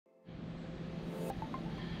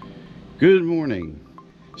Good morning.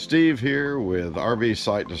 Steve here with RV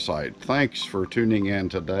Site to Site. Thanks for tuning in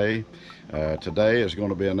today. Today is going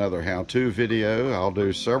to be another how-to video. I'll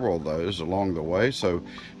do several of those along the way, so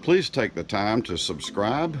please take the time to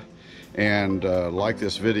subscribe and like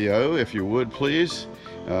this video if you would, please.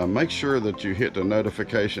 Make sure that you hit the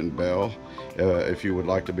notification bell if you would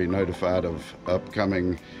like to be notified of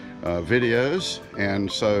upcoming videos.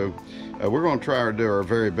 And so we're going to try to do our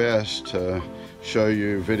very best to show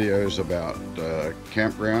you videos about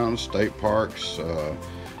campgrounds, state parks,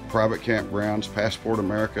 private campgrounds, Passport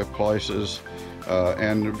America places,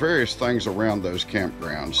 and various things around those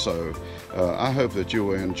campgrounds. So I hope that you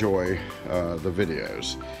will enjoy the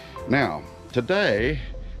videos. Now, today,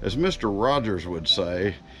 as Mr. Rogers would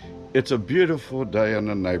say, it's a beautiful day in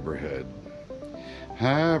the neighborhood.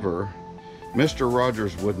 However, Mr.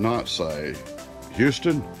 Rogers would not say,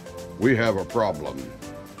 "Houston, we have a problem."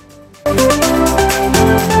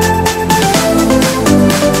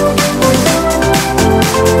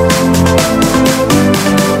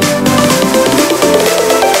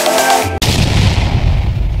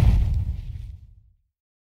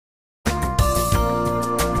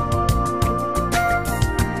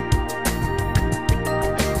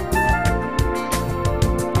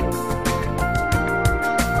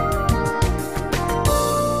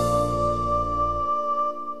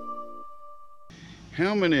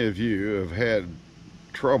 How many of you have had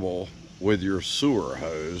trouble with your sewer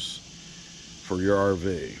hose for your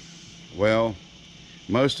RV? Well,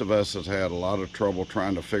 most of us have had a lot of trouble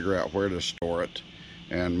trying to figure out where to store it,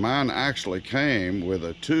 and mine actually came with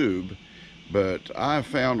a tube, but I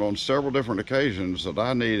found on several different occasions that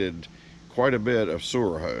I needed quite a bit of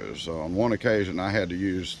sewer hose. On one occasion I had to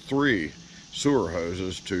use 3 sewer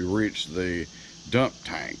hoses to reach the dump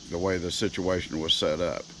tank, the way the situation was set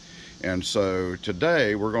up. And so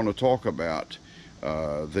today we're going to talk about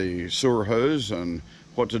the sewer hose and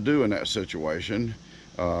what to do in that situation.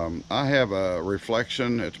 I have a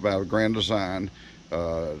Reflection, it's about a Grand Design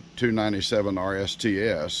 297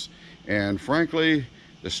 RSTS, and frankly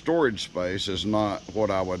the storage space is not what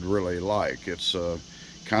I would really like. It's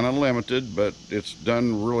kind of limited, but it's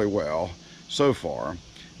done really well so far.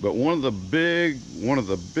 But one of the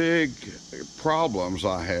big problems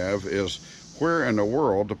I have is where in the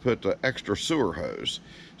world to put the extra sewer hose.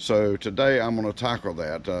 So today I'm going to tackle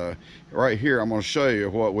that. Right here I'm going to show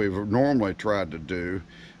you what we've normally tried to do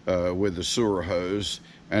with the sewer hose,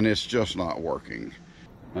 and it's just not working.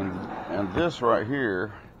 And this right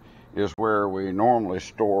here is where we normally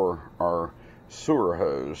store our sewer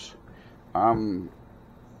hose. I'm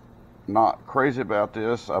not crazy about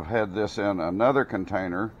this. I've had this in another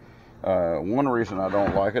container. One reason I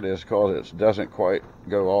don't like it is because it doesn't quite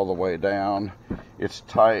go all the way down. It's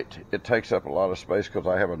tight. It takes up a lot of space because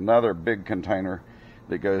I have another big container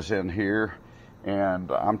that goes in here,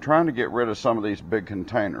 and I'm trying to get rid of some of these big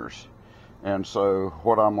containers. And so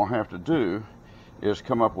what I'm going to have to do is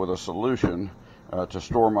come up with a solution to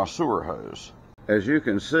store my sewer hose. As you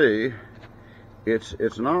can see,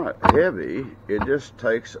 it's not heavy. It just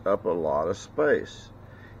takes up a lot of space.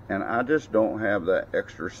 And I just don't have that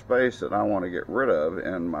extra space that I want to get rid of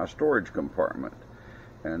in my storage compartment.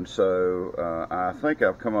 And so I think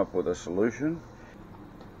I've come up with a solution.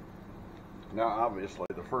 Now obviously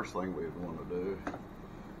the first thing we want to do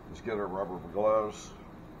is get our rubber gloves.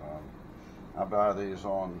 I buy these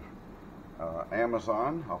on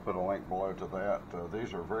Amazon. I'll put a link below to that.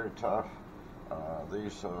 These are very tough.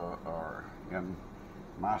 These are in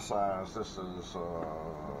my size. This is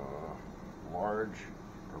large,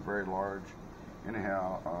 or very large.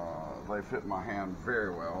 Anyhow, they fit my hand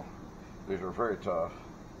very well. These are very tough,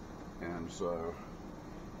 and so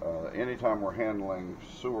anytime we're handling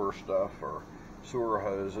sewer stuff or sewer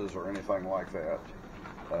hoses or anything like that,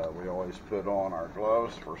 we always put on our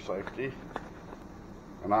gloves for safety.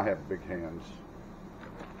 And I have big hands.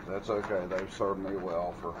 That's okay, they've served me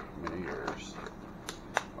well for many years.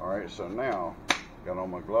 Alright, so now got on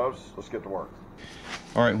my gloves, let's get to work.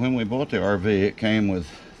 Alright, when we bought the RV, it came with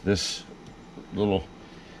this little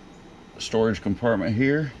storage compartment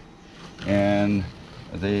here, and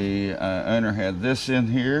the owner had this in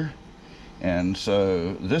here, and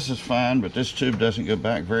so this is fine, but this tube doesn't go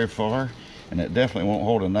back very far, and it definitely won't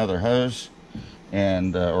hold another hose,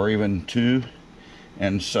 and or even 2.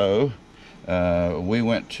 And so we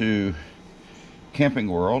went to Camping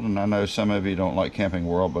World, and I know some of you don't like Camping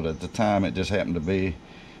World, but at the time it just happened to be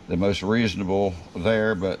the most reasonable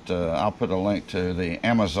there. But I'll put a link to the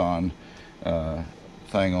Amazon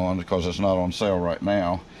thing on, because it's not on sale right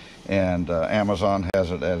now, and Amazon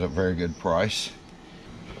has it at a very good price.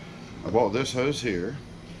 I bought this hose here,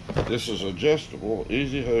 This is adjustable,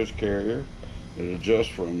 easy hose carrier. It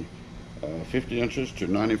adjusts from 50 inches to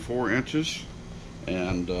 94 inches.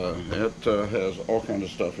 And it has all kinds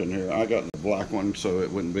of stuff in here. I got the black one so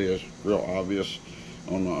it wouldn't be as real obvious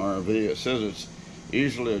on the RV. It says it's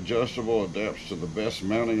easily adjustable, adapts to the best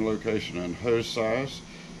mounting location and hose size,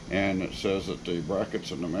 and it says that the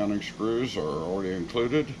brackets and the mounting screws are already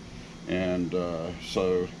included, and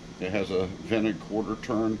so it has a vented quarter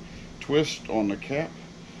turn twist on the cap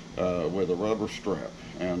with a rubber strap,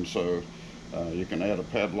 and so you can add a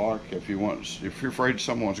padlock if you want. If you're afraid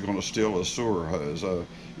someone's going to steal a sewer hose,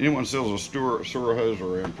 anyone steals a sewer hose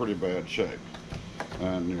are in pretty bad shape,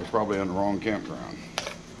 and you're probably in the wrong campground.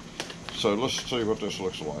 So let's see what this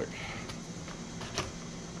looks like.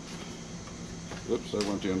 Oops, they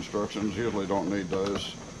went to instructions. Usually don't need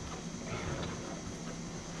those.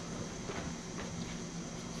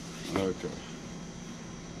 Okay.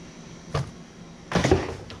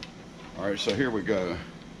 All right, so here we go.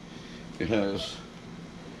 It has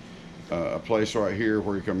a place right here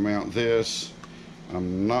where you can mount this.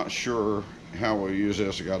 I'm not sure how we'll use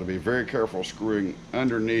this. You got to be very careful screwing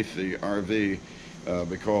underneath the RV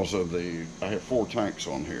because of I have 4 tanks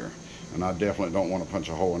on here, and I definitely don't want to punch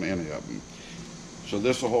a hole in any of them. So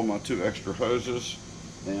this will hold my 2 extra hoses,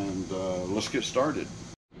 and let's get started.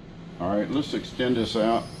 All right, let's extend this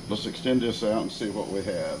out. Let's extend this out and see what we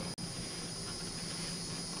have.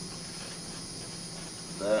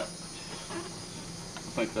 That,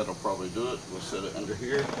 I think that'll probably do it. We'll set it under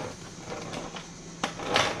here.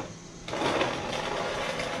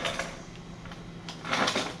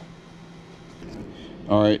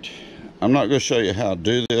 All right, I'm not going to show you how to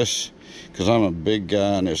do this because I'm a big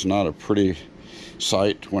guy and it's not a pretty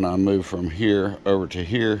sight when I move from here over to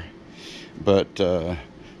here, but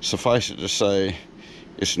suffice it to say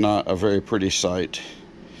it's not a very pretty sight.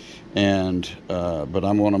 And but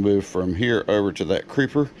I'm going to move from here over to that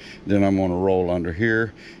creeper, then I'm going to roll under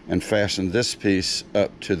here and fasten this piece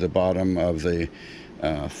up to the bottom of the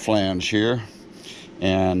flange here,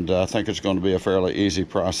 and I think it's going to be a fairly easy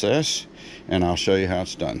process, and I'll show you how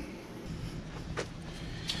it's done.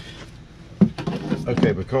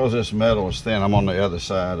 Okay, because this metal is thin, I'm on the other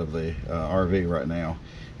side of the RV right now,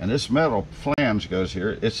 and this metal flange goes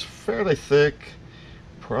here. It's fairly thick,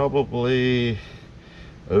 probably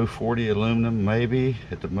 040 aluminum, maybe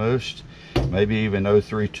at the most, maybe even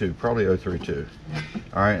 032, probably 032.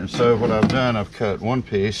 All right, and so what I've done, I've cut one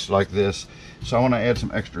piece like this, so I want to add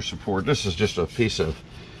some extra support. This is just a piece of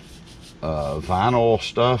vinyl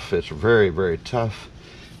stuff. It's very, very tough,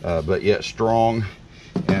 but yet strong,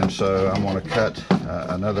 and so I'm going to cut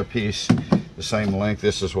another piece the same length.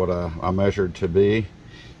 This is what I measured to be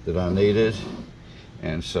that I needed,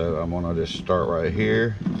 and so I'm going to just start right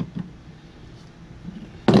here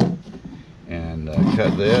and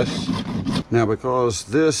cut this. Now, because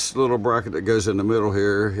this little bracket that goes in the middle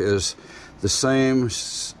here is the same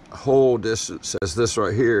hole distance as this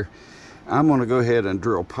right here, I'm going to go ahead and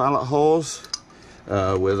drill pilot holes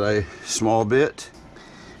with a small bit.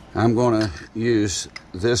 I'm going to use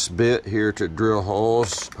this bit here to drill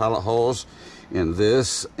holes, pilot holes in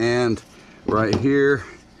this and right here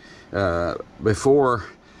before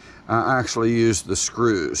I actually use the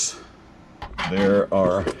screws. There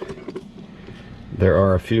are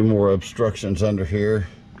a few more obstructions under here.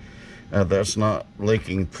 That's not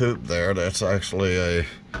leaking poop there. That's actually a,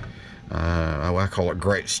 I call it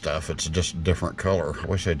great stuff. It's just a different color. I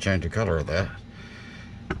wish they'd change the color of that.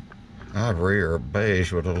 Ivory or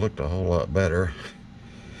beige would have looked a whole lot better.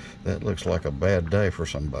 That looks like a bad day for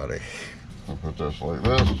somebody. I'll put this like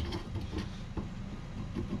this.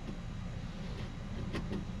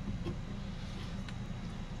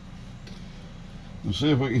 And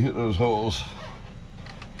see if we can hit those holes.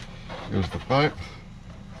 Here's the pipe.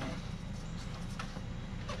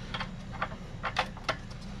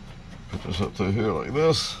 Put this up through here like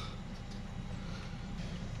this.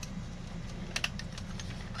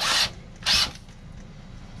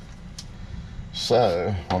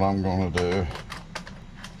 So what I'm going to do,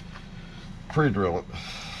 pre-drill it.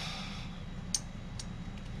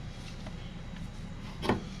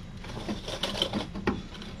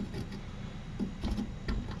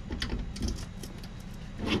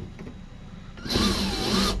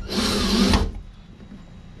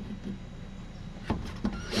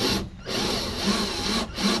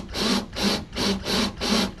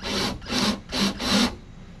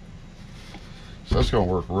 So that's going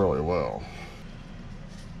to work really well.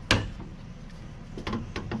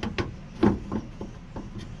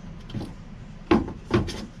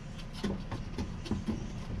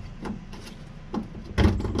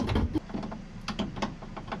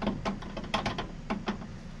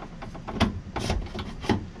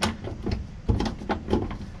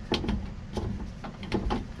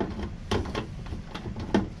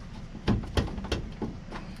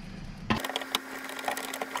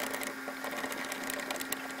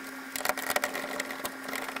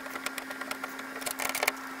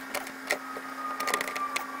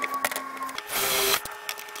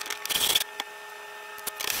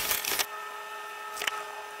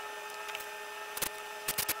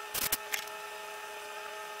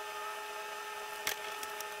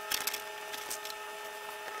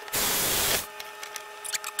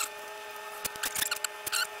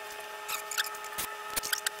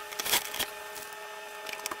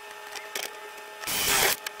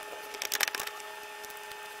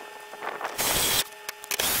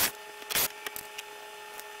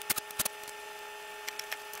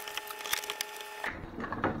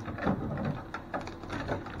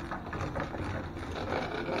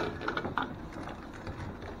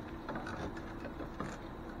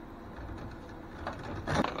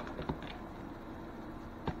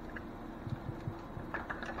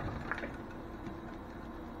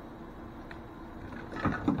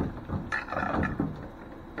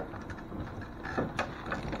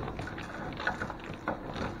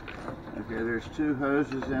 Okay, there's 2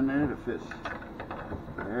 hoses in there that fits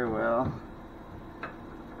very well.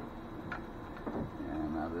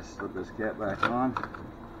 And I'll just slip this cap back on.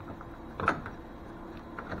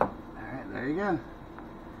 Alright, there you go.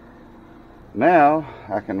 Now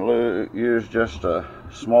I can use just a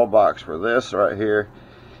small box for this right here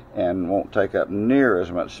and won't take up near as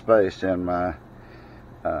much space in my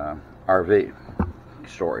RV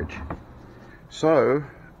storage. So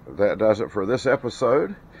that does it for this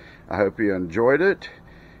episode. I hope you enjoyed it.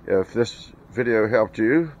 If this video helped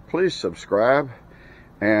you, please subscribe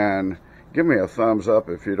and give me a thumbs up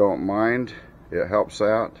if you don't mind. It helps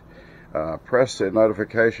out. Press the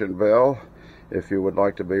notification bell if you would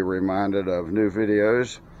like to be reminded of new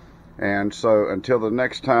videos. And so until the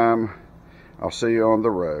next time, I'll see you on the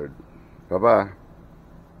road. Bye-bye.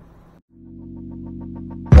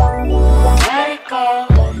 Let it go,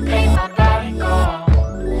 make my body go,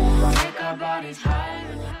 make our bodies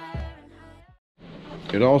higher and higher.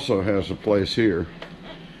 It also has a place here,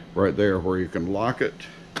 right there, where you can lock it.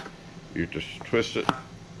 You just twist it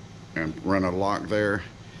and run a lock there.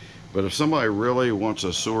 But if somebody really wants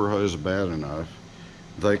a sewer hose bad enough,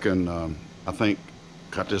 they can, I think,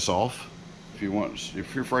 cut this off. If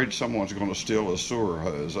you're afraid someone's going to steal a sewer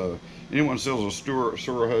hose, anyone steals a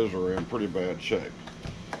sewer hose are in pretty bad shape,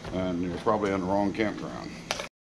 and you're probably in the wrong campground.